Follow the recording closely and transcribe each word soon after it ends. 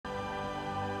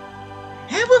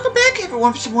Hey, welcome back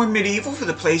everyone for some more MediEvil for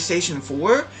the PlayStation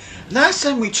 4. Last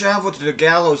time we traveled to the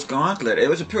Gallows Gauntlet. It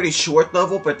was a pretty short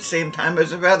level, but at the same time it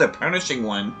was a rather punishing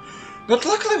one. But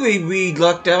luckily we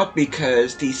lucked out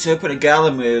because the Serpent of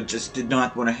Gallowmere just did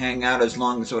not want to hang out as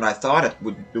long as what I thought it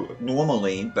would do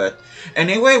normally. But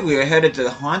anyway, we are headed to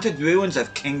the haunted ruins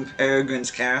of King Peregrine's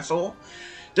Castle.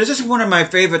 This is one of my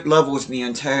favorite levels in the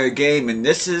entire game, and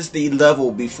this is the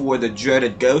level before the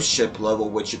dreaded ghost ship level,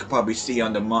 which you can probably see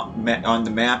on the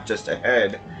map just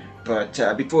ahead.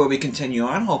 But before we continue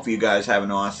on, hope you guys have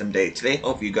an awesome day today.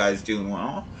 Hope you guys doing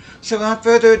well. So without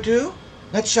further ado,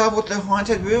 let's travel to the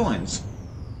haunted ruins.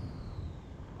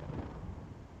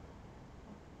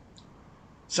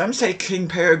 Some say King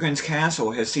Peregrine's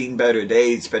Castle has seen better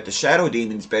days, but the shadow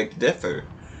demons beg to differ.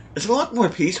 It's a lot more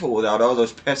peaceful without all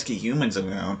those pesky humans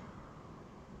around.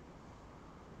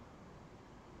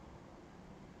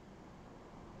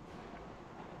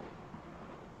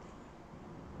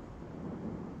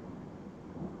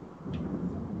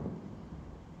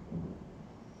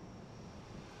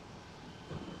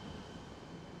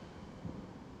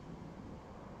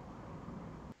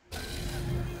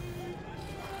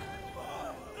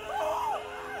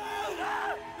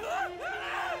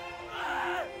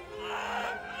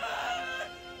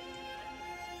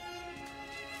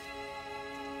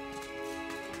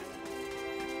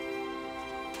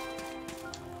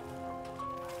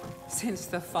 Since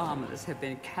the farmers have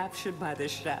been captured by the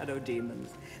shadow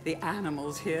demons, the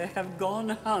animals here have gone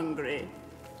hungry.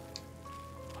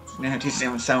 Now you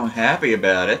sound so happy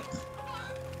about it.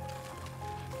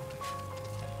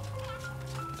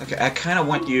 Okay, I kinda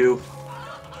want you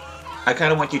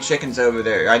chickens over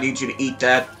there. I need you to eat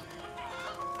that.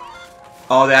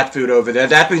 All that food over there.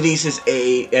 That releases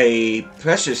a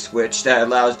pressure switch that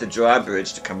allows the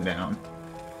drawbridge to come down.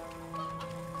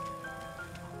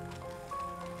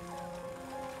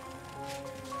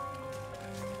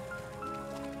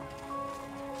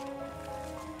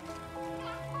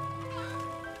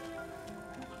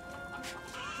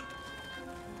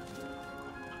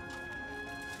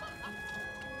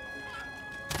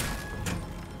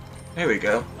 There we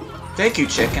go. Thank you,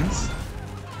 chickens.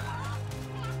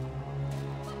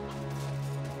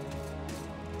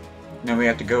 Now we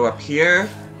have to go up here.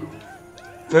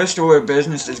 First order of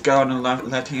business is go on the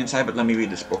left-hand side, but let me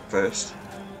read this book first.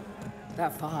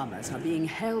 The farmers are being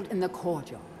held in the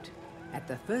courtyard. At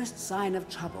the first sign of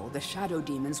trouble, the shadow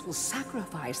demons will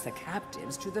sacrifice the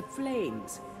captives to the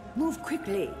flames. Move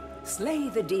quickly, slay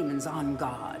the demons on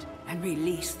guard, and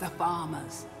release the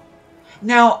farmers.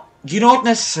 Now, you don't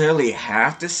necessarily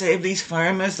have to save these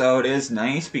farmers, though it is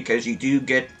nice because you do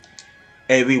get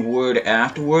a reward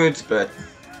afterwards, but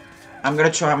I'm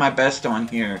gonna try my best on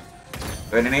here.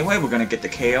 But anyway, we're gonna get the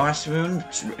Chaos Rune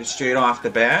straight off the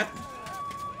bat.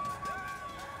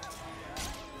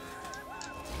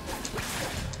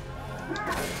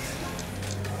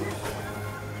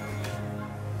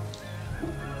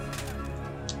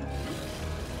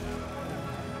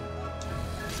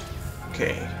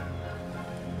 Okay.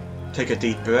 Take a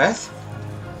deep breath.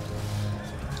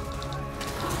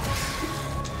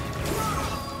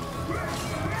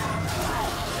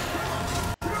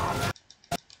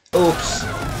 Oops.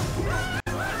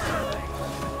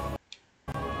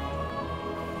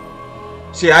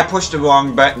 See, I pushed the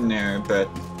wrong button there, but...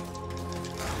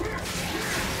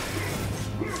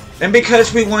 And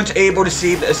because we weren't able to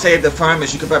save the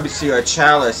farmers, you could probably see our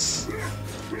chalice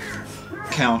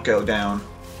count go down.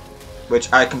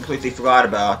 Which I completely forgot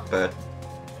about, but...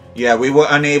 Yeah, we were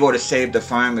unable to save the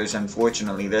farmers,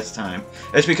 unfortunately, this time.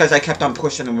 It's because I kept on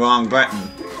pushing the wrong button.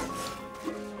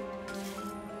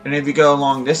 And if you go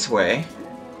along this way...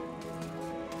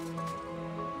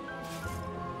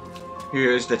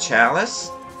 Here's the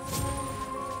chalice.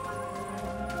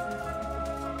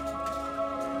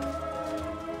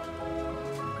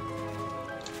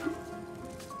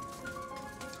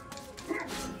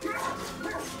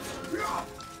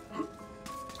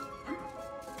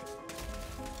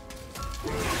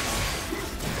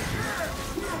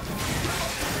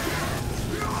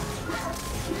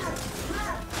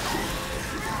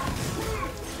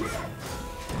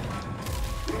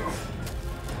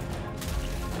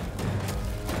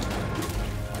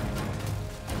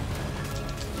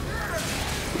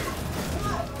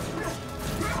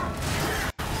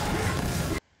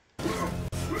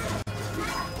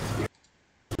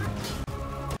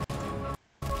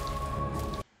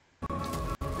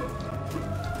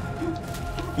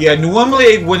 Yeah,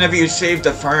 normally whenever you save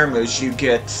the farmers, you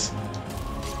get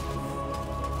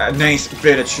a nice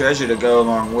bit of treasure to go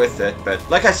along with it. But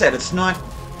like I said, it's not...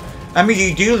 I mean,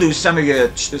 you do lose some of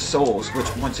your souls, which,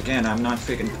 once again, I'm not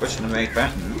freaking pushing the right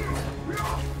button.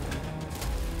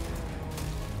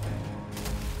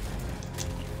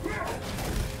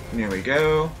 There we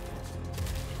go.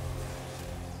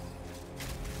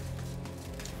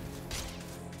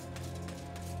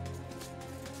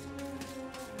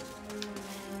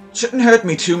 Shouldn't hurt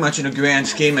me too much in the grand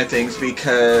scheme of things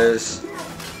because,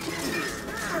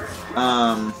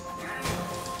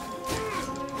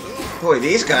 boy,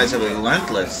 these guys are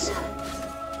relentless.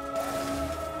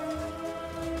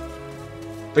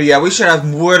 But yeah, we should have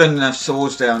more than enough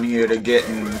souls down here to get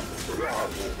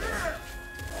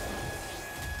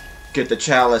the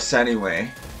chalice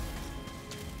anyway.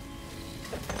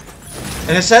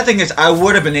 And the sad thing is, I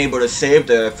would have been able to save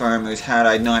the farmers had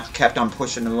I not kept on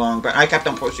pushing along, but I kept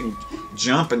on pushing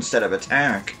jump instead of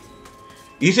attack.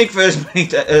 You think for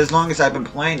as long as I've been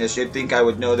playing this, you'd think I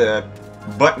would know the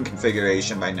button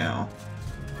configuration by now.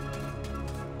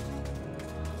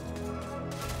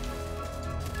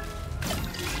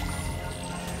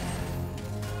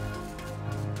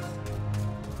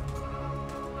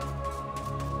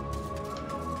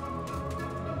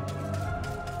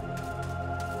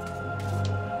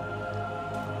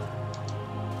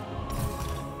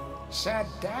 Sir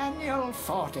Daniel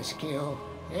Fortescue,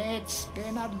 it's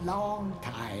been a long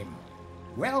time.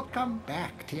 Welcome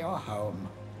back to your home.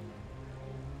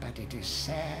 But it is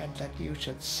sad that you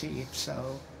should see it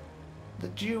so. The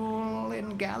jewel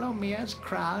in Galomir's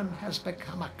crown has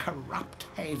become a corrupt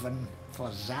haven for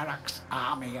Zarok's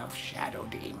army of shadow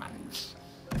demons.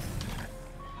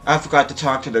 I forgot to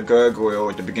talk to the gargoyle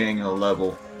at the beginning of the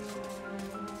level.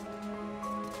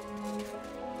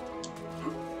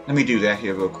 Let me do that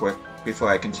here real quick before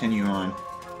I continue on.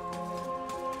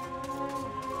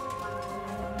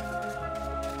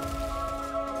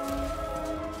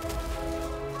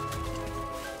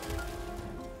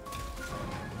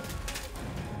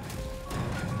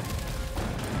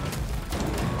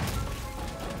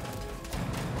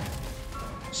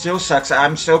 Still sucks.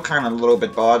 I'm still kind of a little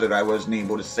bit bothered I wasn't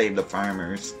able to save the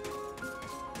farmers.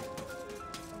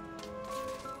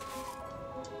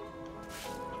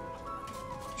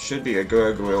 Should be a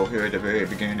gargoyle here at the very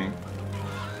beginning.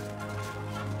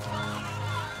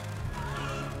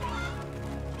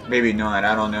 Maybe not,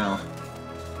 I don't know.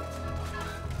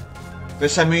 For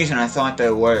some reason I thought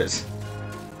there was.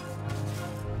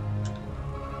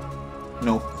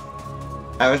 Nope.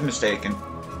 I was mistaken.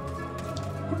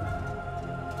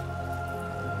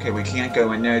 Okay, we can't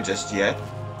go in there just yet.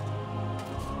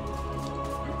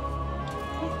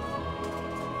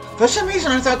 For some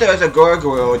reason I thought there was a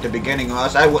gargoyle at the beginning, or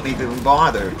else I wouldn't even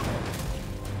bother.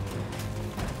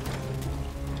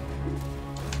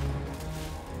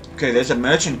 Okay, there's a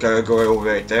merchant gargoyle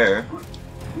right there.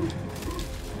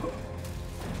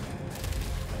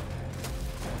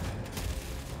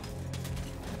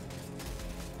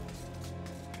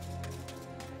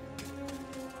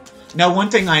 Now, one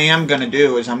thing I am going to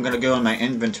do is I'm going to go in my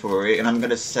inventory and I'm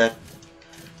going to set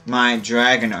my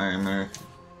dragon armor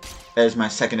as my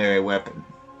secondary weapon.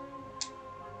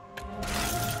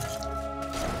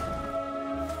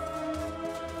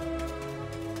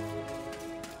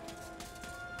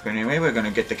 But anyway, we're going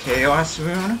to get the Chaos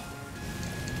Rune.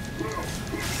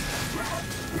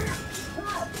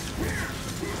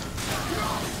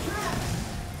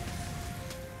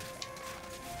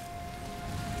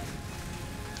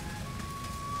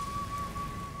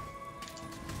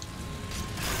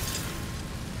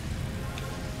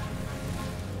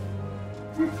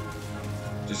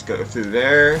 Just go through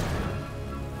there.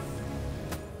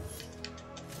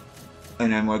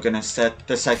 And then we're gonna set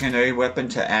the secondary weapon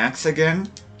to axe again.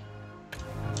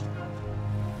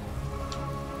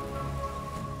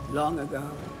 Long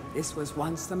ago, this was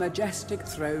once the majestic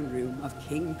throne room of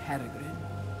King Peregrine.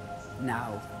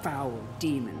 Now foul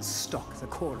demons stalk the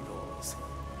corridors.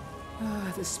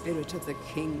 Ah, the spirit of the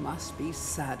king must be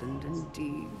saddened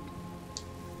indeed.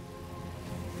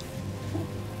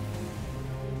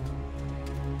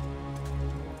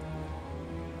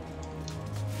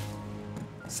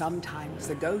 Sometimes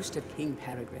the ghost of King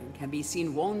Peregrine can be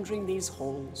seen wandering these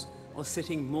halls or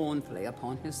sitting mournfully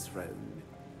upon his throne.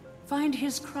 Find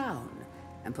his crown,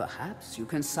 and perhaps you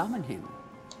can summon him.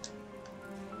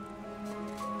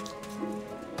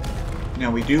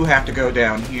 Now we do have to go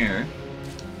down here.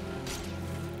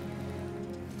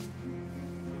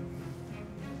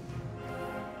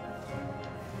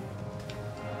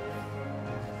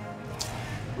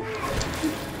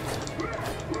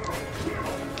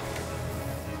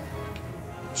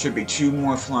 Should be 2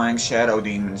 more flying shadow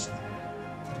demons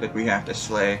that we have to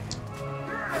slay.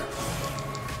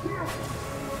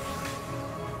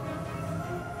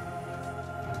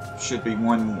 Should be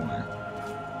 1 more.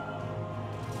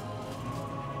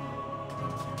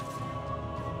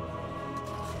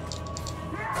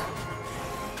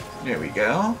 There we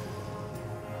go.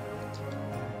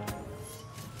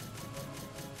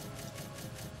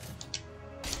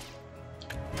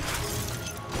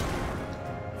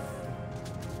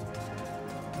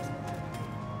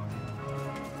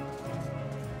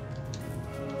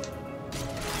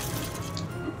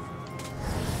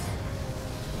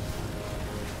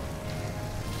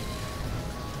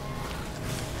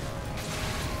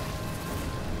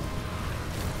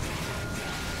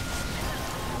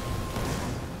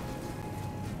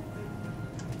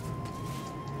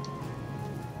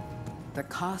 The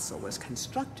castle was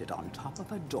constructed on top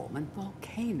of a dormant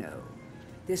volcano.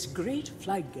 This great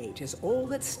floodgate is all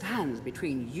that stands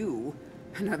between you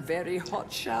and a very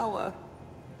hot shower.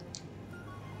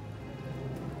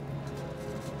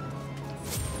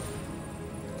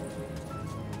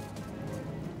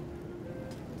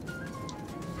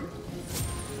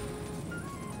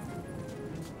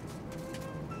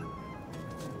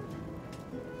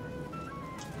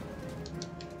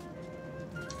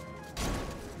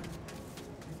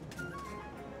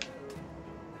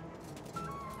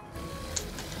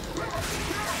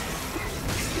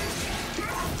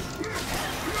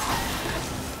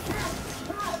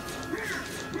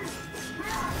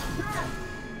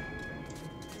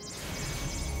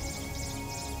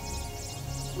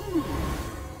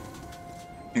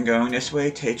 And going this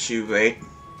way takes you right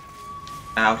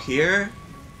out here.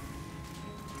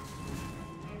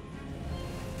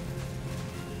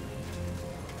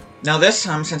 Now this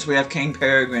time, since we have King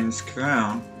Peregrine's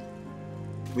crown,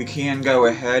 we can go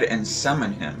ahead and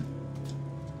summon him.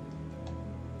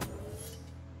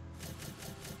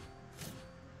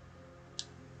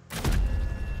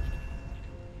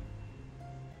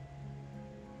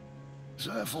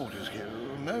 Sir Fortescue,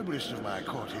 noblest of my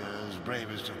courtiers,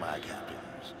 bravest of my captains.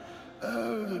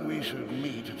 Oh, that we should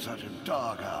meet at such a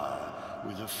dark hour,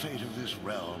 with the fate of this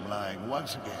realm lying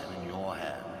once again in your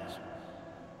hands.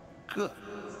 Good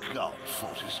God,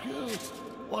 Fortescue,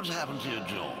 what's happened to your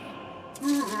jaw?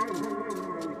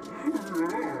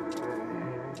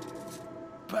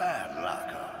 Bad luck,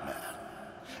 old man.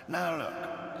 Now look,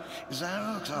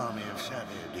 Zarok's army of shadow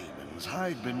demons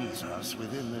hide beneath us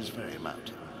within this very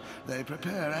mountain. They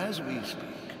prepare as we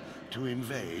speak to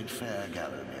invade fair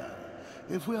Gallowmere.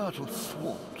 If we are to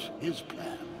thwart his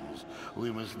plans,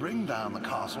 we must bring down the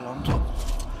castle on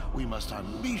top. We must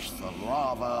unleash the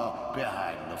lava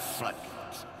behind the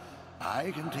floodgates.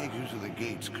 I can take you to the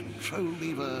gate's control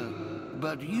lever,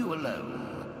 but you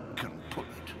alone can pull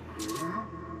it.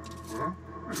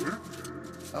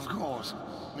 Of course,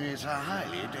 it's a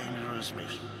highly dangerous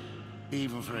mission,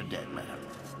 even for a dead man.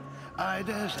 I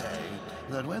dare say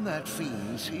that when that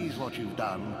fiend sees what you've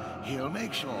done, he'll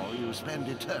make sure you spend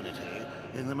eternity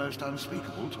in the most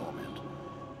unspeakable torment.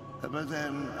 But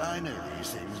then, I know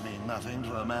these things mean nothing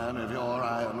to a man of your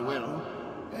iron will.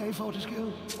 Eh,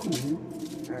 Fortescue?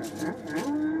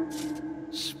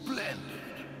 Splendid.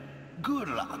 Good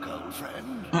luck, old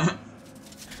friend.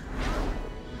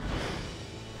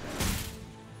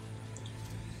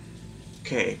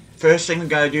 Okay, first thing we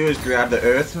gotta do is grab the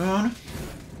Earth Rune.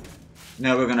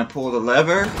 Now we're gonna pull the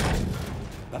lever.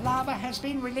 The lava has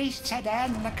been released,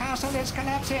 Sedan, and the castle is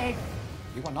collapsing.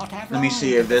 You will not have Let me long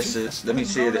see to if this defeat is. the Let me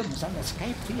see if stone this. golems and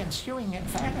escape the ensuing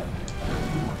inferno.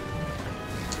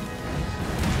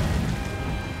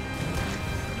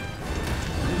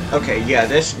 Okay, yeah,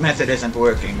 this method isn't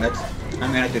working. I'm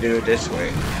gonna have to do it this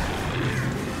way.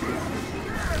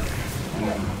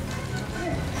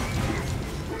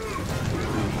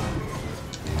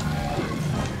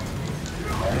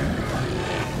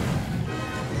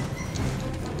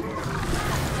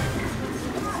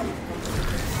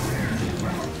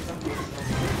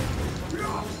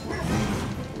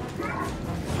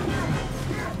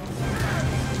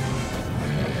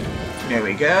 There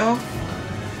we go.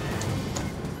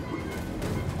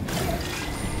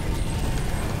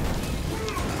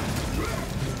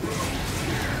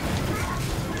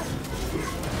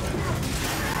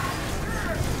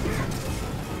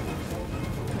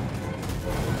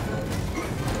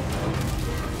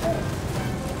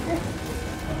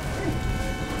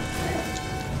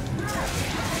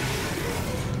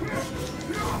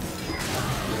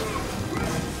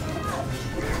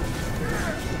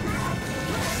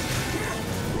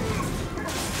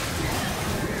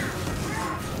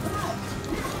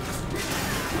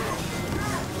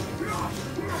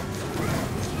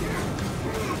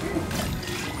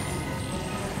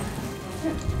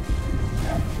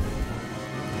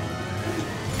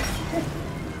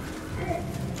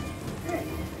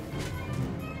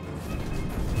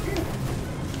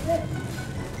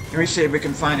 Let me see if we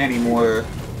can find any more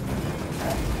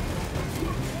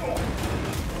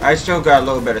I still got a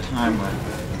little bit of time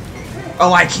left.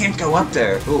 Oh, I can't go up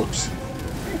there. Oops.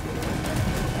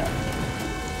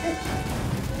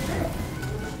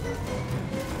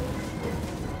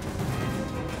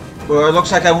 Well, it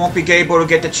looks like I won't be able to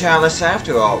get the chalice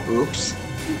after all. Oops.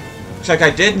 Looks like I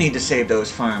did need to save those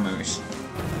farmers.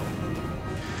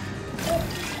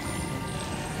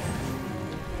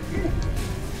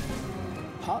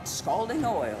 Hot scalding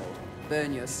oil.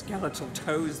 Burn your skeletal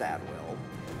toes at will.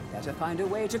 Better find a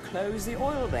way to close the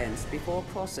oil vents before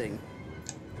crossing.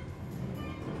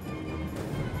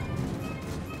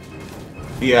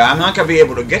 Yeah, I'm not gonna be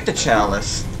able to get the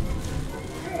chalice.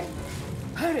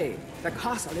 Hurry! The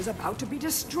castle is about to be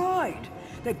destroyed.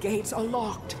 The gates are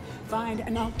locked. Find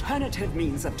an alternative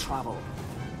means of travel.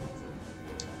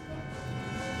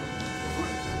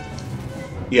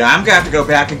 Yeah, I'm gonna have to go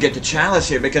back and get the chalice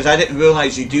here because I didn't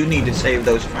realize you do need to save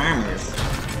those farmers.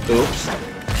 Oops.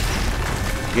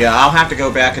 Yeah, I'll have to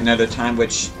go back another time,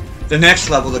 which... The next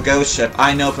level, the ghost ship,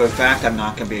 I know for a fact I'm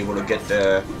not gonna be able to get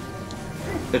the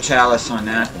chalice on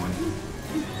that one.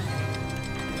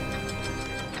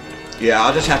 Yeah,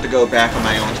 I'll just have to go back on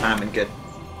my own time and get...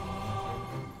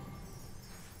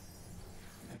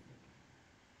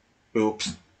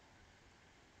 Oops.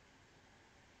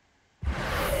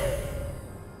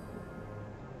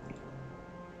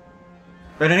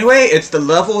 But anyway, it's the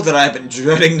level that I've been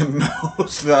dreading the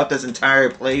most throughout this entire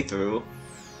playthrough.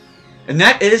 And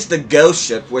that is the ghost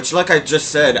ship, which, like I just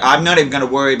said, I'm not even going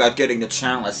to worry about getting the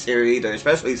chalice here either,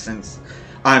 especially since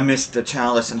I missed the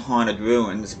chalice in Haunted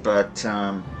Ruins. But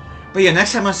yeah,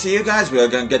 next time I see you guys, we are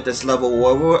going to get this level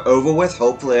over with.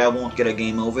 Hopefully I won't get a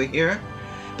game over here.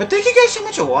 But thank you guys so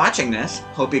much for watching this.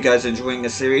 Hope you guys are enjoying the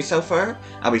series so far.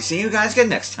 I'll be seeing you guys again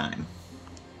next time.